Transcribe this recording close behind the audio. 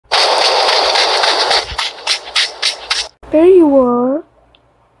There you are.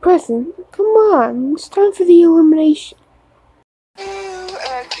 Present, come on, it's time for the elimination.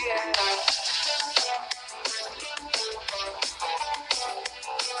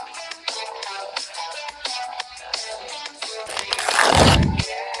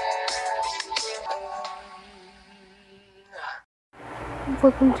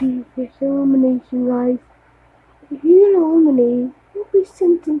 Welcome to your first elimination, guys. If you get eliminated, you'll be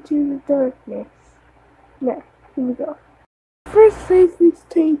sent into the darkness. Now, here we go. First place is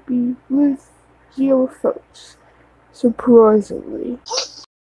Pibby with 0 votes. Surprisingly.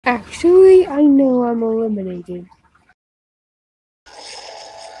 Actually, I know I'm eliminated.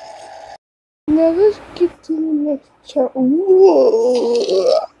 Now let's get to the next chat.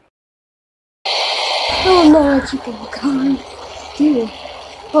 Whoa! Oh no, I keep on coming. Dude.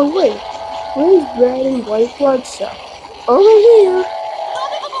 Oh wait, where's red and white blood cell? Over here.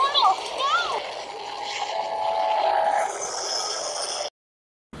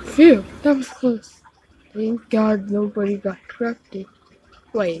 Phew, that was close. Thank God nobody got corrupted.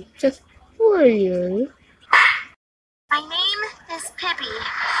 Wait, just who are you? My name is Pibby.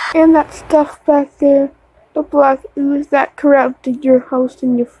 And that stuff back there, the black ooze that corrupted your host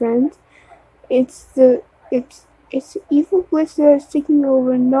and your friends. It's the evil glitch that is taking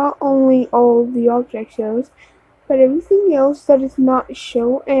over not only all of the object shows, but everything else that is not a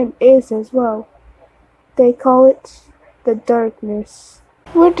show and is as well. They call it the darkness.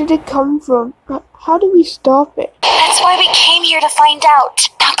 Where did it come from? How do we stop it? That's why we came here to find out.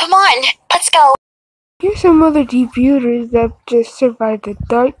 Now come on, let's go. Here's some other debutters that just survived the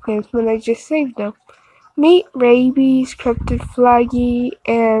darkness when I just saved them. Meet Rabies, Cryptid Flaggy,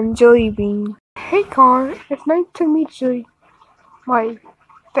 and Jellybean. Hey Car, it's nice to meet you. Why,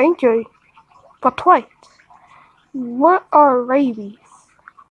 thank you. But wait, what are rabies?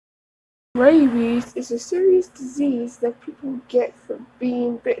 Rabies is a serious disease that people get from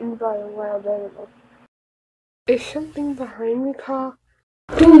being bitten by a wild animal. Is something behind the car?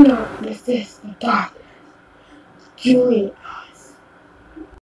 Do not resist the darkness. Join us.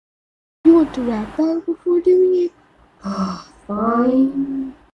 You want to rap out before doing it? Fine.